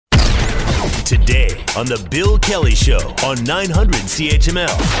Today on The Bill Kelly Show on 900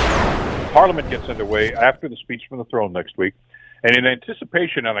 CHML. Parliament gets underway after the speech from the throne next week. And in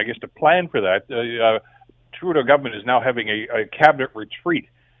anticipation, and I guess to plan for that, Trudeau government is now having a cabinet retreat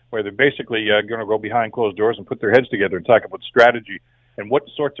where they're basically going to go behind closed doors and put their heads together and talk about strategy and what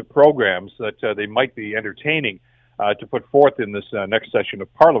sorts of programs that they might be entertaining to put forth in this next session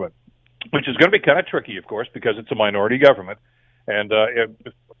of Parliament, which is going to be kind of tricky, of course, because it's a minority government. And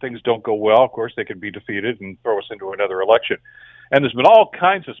if things don't go well, of course, they could be defeated and throw us into another election. And there's been all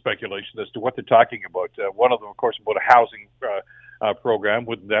kinds of speculation as to what they're talking about. One of them, of course, about a housing program.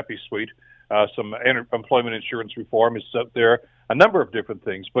 Wouldn't that be sweet? Some employment insurance reform is out there. A number of different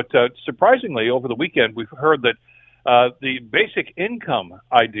things. But surprisingly, over the weekend, we've heard that the basic income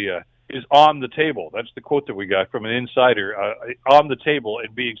idea is on the table. That's the quote that we got from an insider, on the table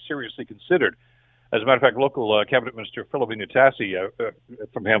and being seriously considered. As a matter of fact, local Cabinet Minister Philomena Tassi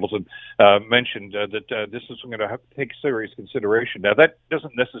from Hamilton mentioned that this is going to take serious consideration. Now, that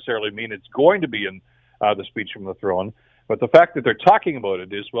doesn't necessarily mean it's going to be in the speech from the throne, but the fact that they're talking about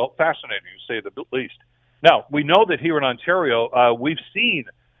it is, well, fascinating, to say the least. Now, we know that here in Ontario, we've seen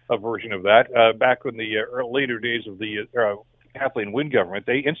a version of that back in the later days of the Kathleen Wynne government.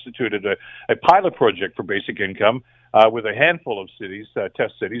 They instituted a pilot project for basic income with a handful of cities,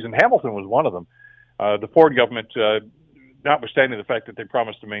 test cities, and Hamilton was one of them. The Ford government, notwithstanding the fact that they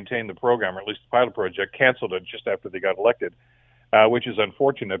promised to maintain the program, or at least the pilot project, canceled it just after they got elected, which is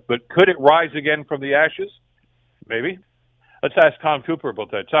unfortunate. But could it rise again from the ashes? Maybe. Let's ask Tom Cooper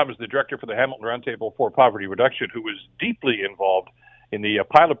about that. Tom is the director for the Hamilton Roundtable for Poverty Reduction, who was deeply involved in the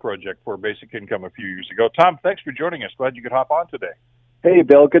pilot project for basic income a few years ago. Tom, thanks for joining us. Glad you could hop on today. Hey,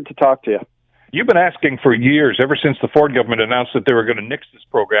 Bill. Good to talk to you. You've been asking for years, ever since the Ford government announced that they were going to nix this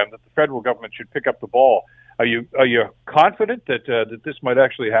program, that the federal government should pick up the ball. Are you confident that this might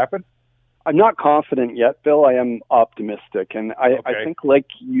actually happen? I'm not confident yet, Bill. I am optimistic. And I think, like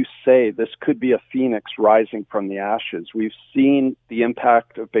you say, this could be a phoenix rising from the ashes. We've seen the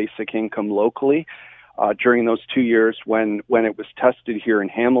impact of basic income locally during those 2 years when it was tested here in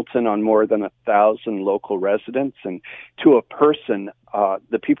Hamilton on more than 1,000 local residents. And to a person,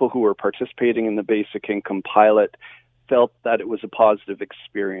 the people who were participating in the basic income pilot felt that it was a positive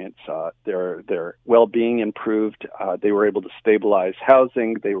experience. Their well-being improved. They were able to stabilize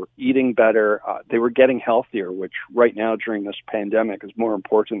housing. They were eating better. They were getting healthier, which right now during this pandemic is more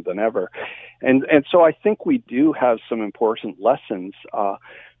important than ever. And so I think we do have some important lessons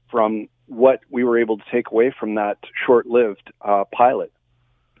from what we were able to take away from that short-lived pilot.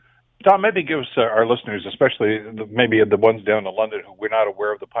 Tom, maybe give us our listeners, especially maybe the ones down in London who were not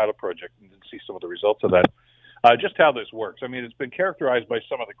aware of the pilot project and didn't see some of the results of that, just how this works. I mean, it's been characterized by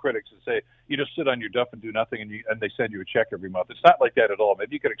some of the critics as say, you just sit on your duff and do nothing and they send you a check every month. It's not like that at all.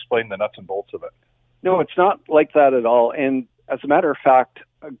 Maybe you could explain the nuts and bolts of it. No, it's not like that at all. And as a matter of fact,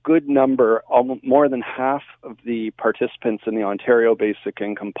 a good number, more than half of the participants in the Ontario Basic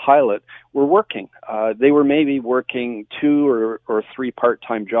Income Pilot were working. They were maybe working 2 or 3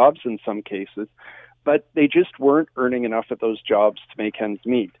 part-time jobs in some cases, but they just weren't earning enough at those jobs to make ends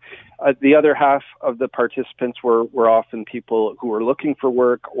meet. The other half of the participants were often people who were looking for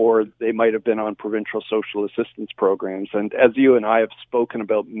work, or they might have been on provincial social assistance programs. And as you and I have spoken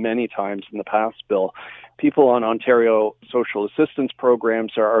about many times in the past, Bill, people on Ontario social assistance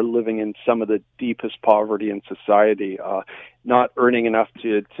programs are living in some of the deepest poverty in society, not earning enough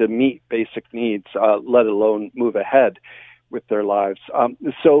to meet basic needs, let alone move ahead with their lives.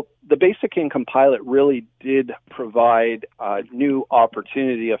 So the basic income pilot really did provide a new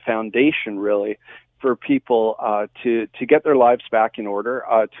opportunity, a foundation really, for people to get their lives back in order,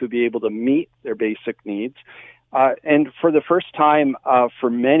 to be able to meet their basic needs. And for the first time for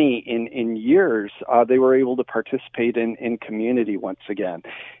many in years, they were able to participate in community once again.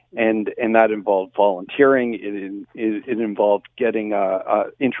 And that involved volunteering. It involved getting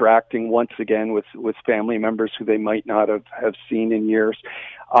interacting once again with family members who they might not have seen in years.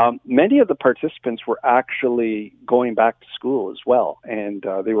 Many of the participants were actually going back to school as well, and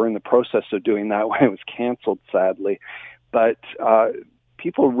they were in the process of doing that when it was canceled, sadly. But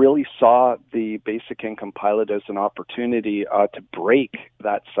people really saw the basic income pilot as an opportunity to break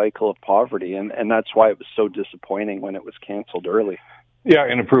that cycle of poverty, and that's why it was so disappointing when it was canceled early. Yeah,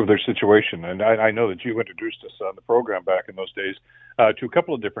 and improve their situation. And I know that you introduced us on the program back in those days to a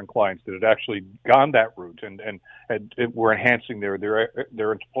couple of different clients that had actually gone that route and were enhancing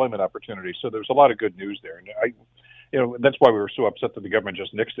their employment opportunities. So there's a lot of good news there. And that's why we were so upset that the government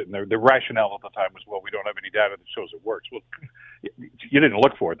just nixed it. And the rationale at the time was, well, we don't have any data that shows it works. Well, you didn't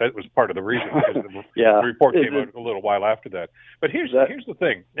look for it. That was part of the reason, because the report came out a little while after that. But here's the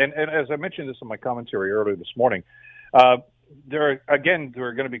thing, and as I mentioned this in my commentary earlier this morning, there are going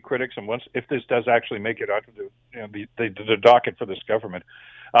to be critics, and if this does actually make it out to the docket for this government,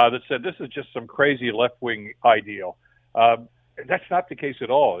 that said this is just some crazy left-wing ideal. That's not the case at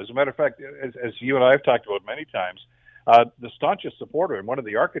all. As a matter of fact, as you and I have talked about many times, the staunchest supporter and one of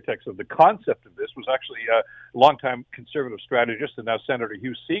the architects of the concept of this was actually a longtime conservative strategist and now Senator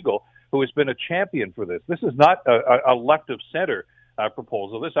Hugh Segal, who has been a champion for this. This is not a left-of-center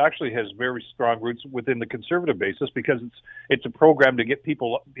proposal. This actually has very strong roots within the conservative basis, because it's a program to get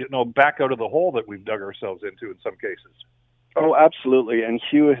people back out of the hole that we've dug ourselves into in some cases. Oh, absolutely. And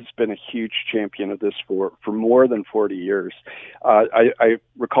Hugh has been a huge champion of this for more than 40 years. I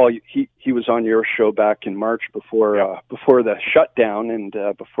recall he was on your show back in March before the shutdown and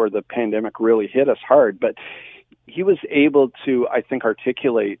before the pandemic really hit us hard. But he was able to, I think,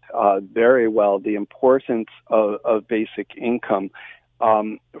 articulate very well the importance of basic income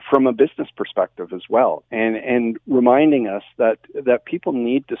from a business perspective as well, and reminding us that people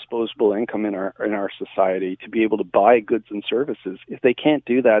need disposable income in our society to be able to buy goods and services. If they can't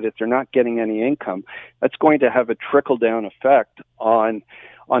do that, if they're not getting any income, that's going to have a trickle-down effect on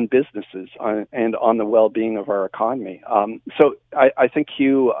businesses and on the well-being of our economy. So I think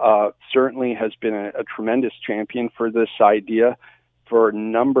Hugh certainly has been a tremendous champion for this idea for a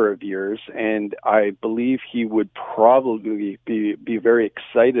number of years, and I believe he would probably be very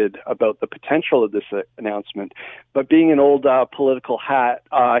excited about the potential of this announcement. But being an old political hat,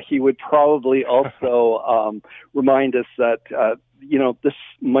 he would probably also remind us that this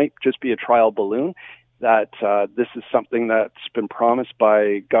might just be a trial balloon, that this is something that's been promised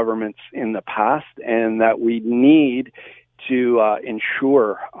by governments in the past, and that we need to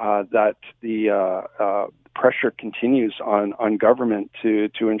ensure that the pressure continues on government to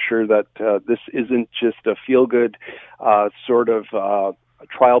ensure that this isn't just a feel-good sort of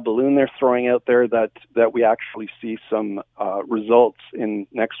trial balloon they're throwing out there, that we actually see some results in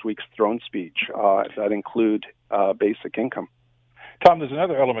next week's throne speech that include basic income. Tom, there's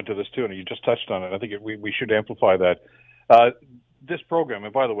another element to this too, and you just touched on it. I think we should amplify that. This program,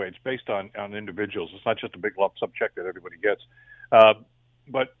 and by the way, it's based on individuals. It's not just a big lump sum check that everybody gets.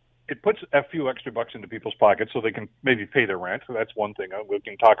 But it puts a few extra bucks into people's pockets so they can maybe pay their rent. So that's one thing. We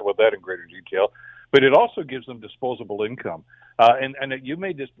can talk about that in greater detail. But it also gives them disposable income. And you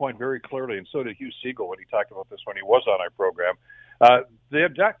made this point very clearly, and so did Hugh Segal when he talked about this when he was on our program. They're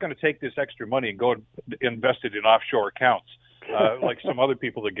not going to take this extra money and go and invest it in offshore accounts. Like some other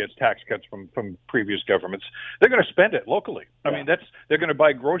people that gets tax cuts from previous governments. They're going to spend it locally. I mean, they're going to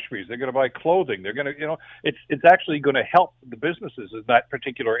buy groceries. They're going to buy clothing. They're going to, it's actually going to help the businesses in that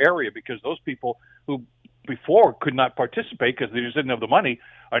particular area, because those people who before could not participate because they just didn't have the money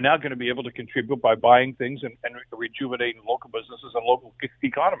are now going to be able to contribute by buying things and rejuvenating local businesses and local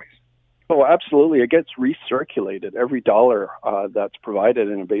economies. Oh, absolutely. It gets recirculated. Every dollar that's provided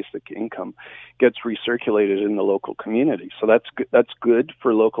in a basic income gets recirculated in the local community. So that's good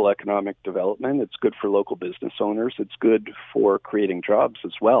for local economic development. It's good for local business owners. It's good for creating jobs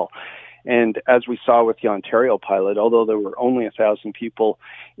as well. And as we saw with the Ontario pilot, although there were only 1,000 people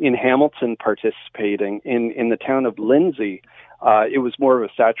in Hamilton participating, in the town of Lindsay, it was more of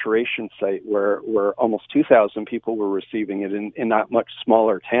a saturation site where almost 2,000 people were receiving it in that much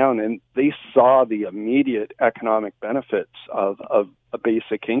smaller town. And they saw the immediate economic benefits of a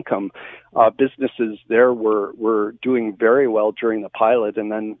basic income. Businesses there were doing very well during the pilot.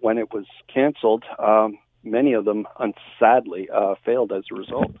 And then when it was canceled, many of them, sadly, failed as a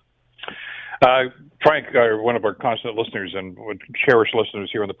result. Frank, one of our constant listeners and cherished listeners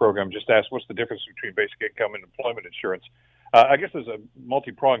here on the program, just asked, what's the difference between basic income and employment insurance? I guess there's a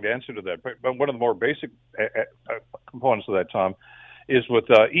multi-pronged answer to that, but one of the more basic components of that, Tom, is with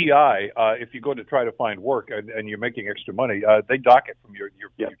EI. If you go to try to find work and you're making extra money, they dock it from your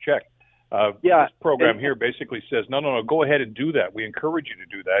check. This program here basically says, no, go ahead and do that. We encourage you to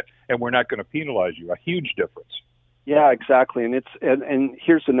do that, and we're not going to penalize you. A huge difference. Yeah, exactly. And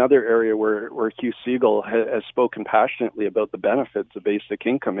here's another area where Hugh Segal has spoken passionately about the benefits of basic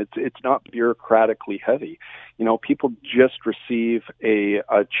income. It's not bureaucratically heavy. People just receive a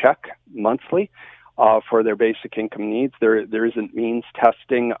check monthly. for their basic income needs. There isn't means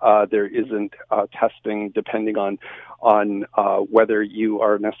testing. There isn't testing depending on whether you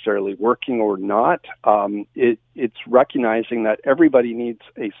are necessarily working or not. It's recognizing that everybody needs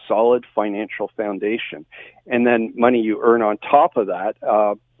a solid financial foundation, and then money you earn on top of that,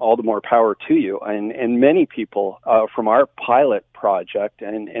 all the more power to you. And many people from our pilot project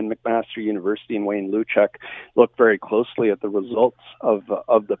and McMaster University and Wayne Luchek looked very closely at the results of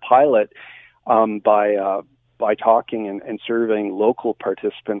the pilot by talking and surveying local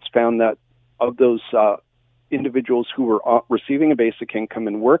participants, found that of those individuals who were receiving a basic income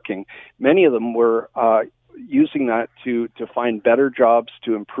and working, many of them were using that to find better jobs,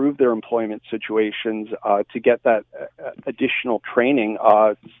 to improve their employment situations, to get that additional training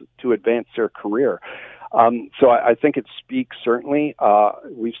to advance their career. So I think it speaks, certainly.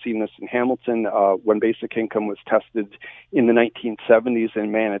 We've seen this in Hamilton. When basic income was tested in the 1970s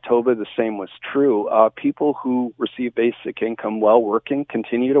in Manitoba, the same was true. People who receive basic income while working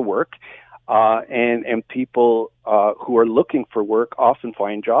continue to work. And people who are looking for work often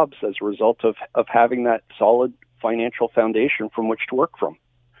find jobs as a result of having that solid financial foundation from which to work from.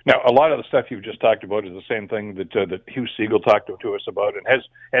 Now, a lot of the stuff you've just talked about is the same thing that Hugh Siegel talked to us about, and has,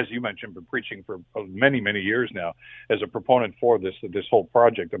 as you mentioned, been preaching for many, many years now as a proponent for this whole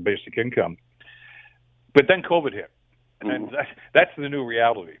project of basic income. But then COVID hit. And that's the new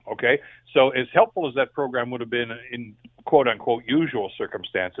reality, okay? So as helpful as that program would have been in quote-unquote usual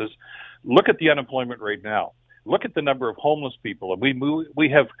circumstances, look at the unemployment rate now. Look at the number of homeless people. We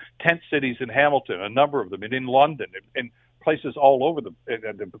have tent cities in Hamilton, a number of them, and in London, and places all over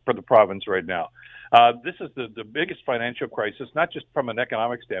for the province right now. This is the biggest financial crisis, not just from an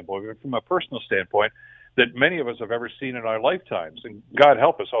economic standpoint, but from a personal standpoint, that many of us have ever seen in our lifetimes. And God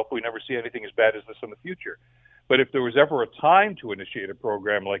help us, hopefully we never see anything as bad as this in the future. But if there was ever a time to initiate a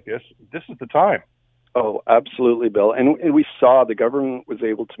program like this, this is the time. Oh, absolutely, Bill. And we saw the government was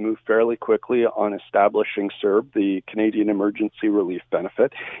able to move fairly quickly on establishing CERB, the Canadian Emergency Relief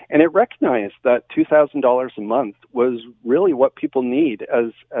Benefit, and it recognized that $2,000 a month was really what people need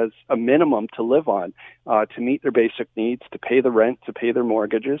as a minimum to live on, to meet their basic needs, to pay the rent, to pay their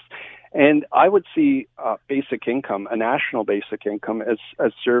mortgages. And I would see basic income, a national basic income,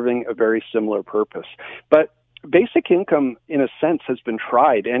 as serving a very similar purpose. But basic income, in a sense, has been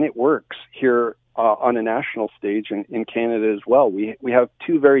tried, and it works here on a national stage in Canada as well. We have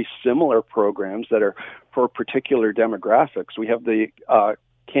two very similar programs that are for particular demographics. We have the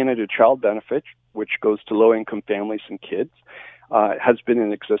Canada Child Benefit, which goes to low-income families and kids. It has been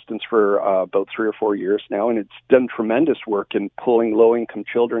in existence for about 3 or 4 years now, and it's done tremendous work in pulling low-income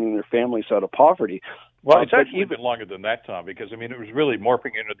children and their families out of poverty. Well, it's actually even longer than that, Tom, because, I mean, it was really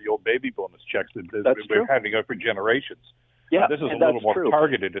morphing into the old baby bonus checks that we've been handing out for generations. Yeah, this is a little more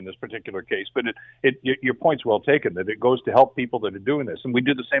targeted in this particular case, but your point's well taken, that it goes to help people that are doing this. And we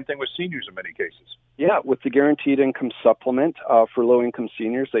do the same thing with seniors in many cases. Yeah, with the Guaranteed Income Supplement for low-income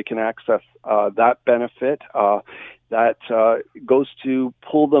seniors, they can access that benefit that goes to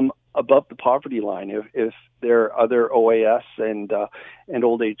pull them above the poverty line if their other OAS and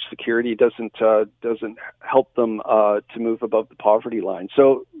old age security doesn't help them to move above the poverty line.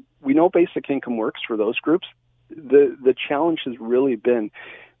 So we know basic income works for those groups. The challenge has really been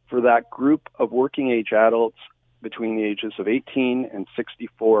for that group of working age adults between the ages of 18 and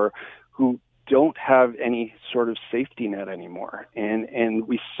 64 who don't have any sort of safety net anymore. And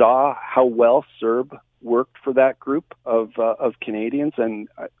we saw how well CERB worked for that group of Canadians, and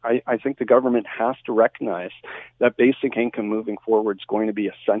I think the government has to recognize that basic income moving forward is going to be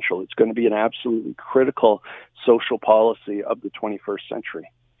essential. It's going to be an absolutely critical social policy of the 21st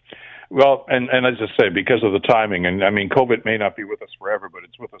century. Well, and as I say, because of the timing, and I mean, COVID may not be with us forever, but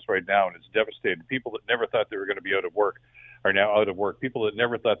it's with us right now, and it's devastating. People that never thought they were going to be out of work are now out of work. People that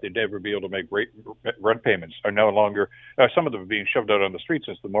never thought they'd ever be able to make rent payments are no longer, some of them are being shoved out on the street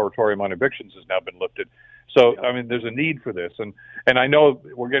since the moratorium on evictions has now been lifted. So, I mean, there's a need for this. And I know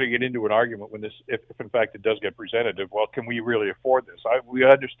we're going to get into an argument when this, if in fact it does get presented, of, well, can we really afford this? We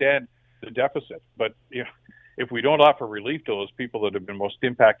understand the deficit, but if we don't offer relief to those people that have been most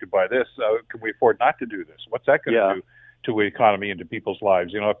impacted by this, can we afford not to do this? What's that going to do to the economy and to people's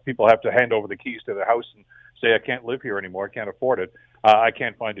lives? If people have to hand over the keys to their house and say, I can't live here anymore, I can't afford it, I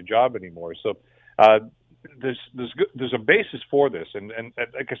can't find a job anymore. So there's a basis for this. And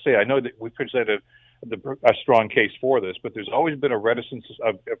like I say, I know that we presented a strong case for this, but there's always been a reticence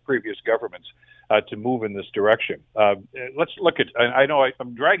of previous governments to move in this direction. Let's look at, I know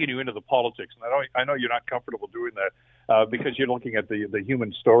I'm dragging you into the politics, and I know you're not comfortable doing that because you're looking at the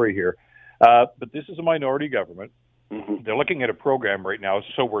human story here. But this is a minority government. Mm-hmm. They're looking at a program right now,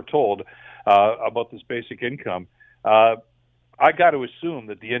 so we're told, about this basic income. I got to assume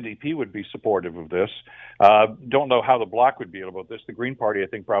that the NDP would be supportive of this. Don't know how the Bloc would be about this. The Green Party, I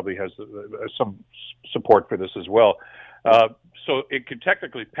think, probably has some support for this as well. So it could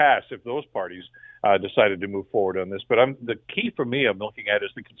technically pass if those parties decided to move forward on this. But the key for me I'm looking at is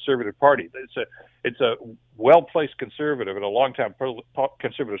the Conservative Party. It's a well-placed conservative and a long-time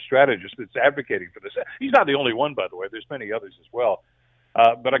conservative strategist that's advocating for this. He's not the only one, by the way. There's many others as well.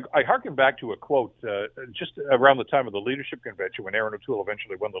 But I hearken back to a quote just around the time of the leadership convention when Erin O'Toole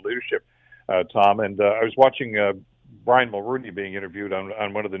eventually won the leadership, Tom. And I was watching Brian Mulroney being interviewed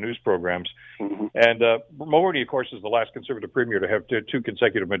on one of the news programs. Mm-hmm. And Mulroney, of course, is the last Conservative premier to have two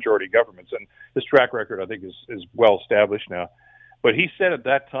consecutive majority governments. And his track record, I think, is well established now. But he said at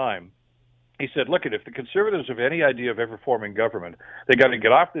that time, he said, look, if the Conservatives have any idea of ever forming government, they got to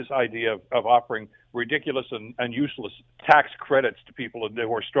get off this idea of offering ridiculous and useless tax credits to people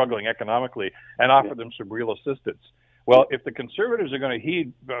who are struggling economically and offer them some real assistance. Well, if the Conservatives are going to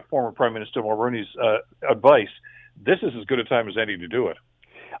heed former Prime Minister Mulroney's advice, this is as good a time as any to do it.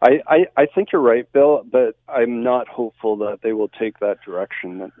 I think you're right, Bill, but I'm not hopeful that they will take that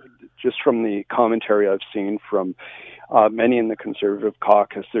direction. Just from the commentary I've seen from many in the Conservative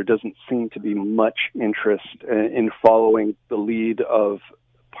caucus, there doesn't seem to be much interest in following the lead of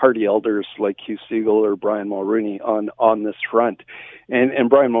party elders like Hugh Segal or Brian Mulroney on this front. And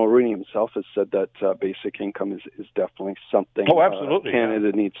Brian Mulroney himself has said that basic income is definitely something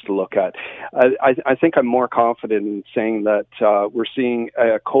Canada needs to look at. I think I'm more confident in saying that we're seeing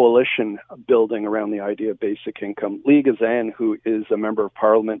a coalition building around the idea of basic income. Lee Gazan, who is a member of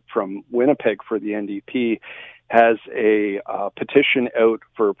Parliament from Winnipeg for the NDP, has a petition out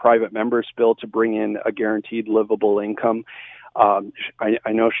for a private member's bill to bring in a guaranteed livable income.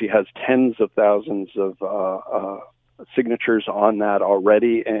 I know she has tens of thousands of signatures on that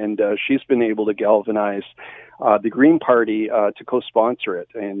already, and she's been able to galvanize the Green Party to co-sponsor it,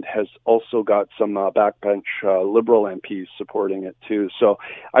 and has also got some backbench Liberal MPs supporting it too. So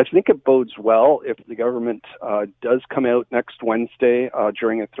I think it bodes well if the government does come out next Wednesday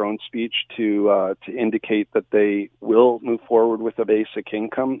during a throne speech to indicate that they will move forward with a basic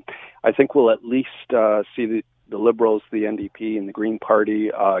income. I think we'll at least see the Liberals, the NDP, and the Green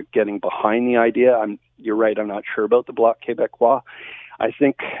Party getting behind the idea. You're right, I'm not sure about the Bloc Québécois. I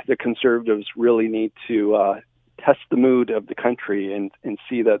think the Conservatives really need to test the mood of the country and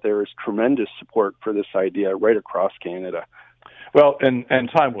see that there is tremendous support for this idea right across Canada. Well, and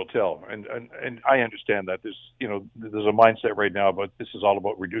time will tell, and I understand that there's a mindset right now about this is all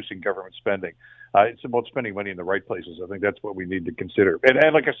about reducing government spending. It's about spending money in the right places. I think that's what we need to consider.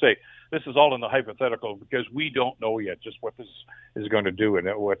 And like I say, this is all in the hypothetical because we don't know yet just what this is going to do and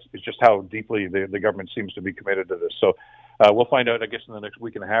it's just how deeply the government seems to be committed to this. So we'll find out, I guess, in the next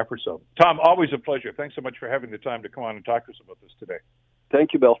week and a half or so. Tom, always a pleasure. Thanks so much for having the time to come on and talk to us about this today.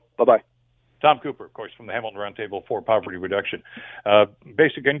 Thank you, Bill. Bye-bye. Tom Cooper, of course, from the Hamilton Roundtable for Poverty Reduction.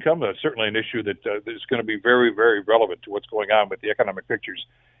 Basic income, certainly an issue that is going to be very, very relevant to what's going on with the economic pictures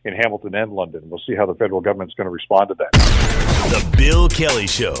in Hamilton and London. We'll see how the federal government's going to respond to that. The Bill Kelly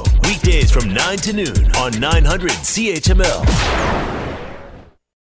Show, weekdays from 9 to noon on 900 CHML.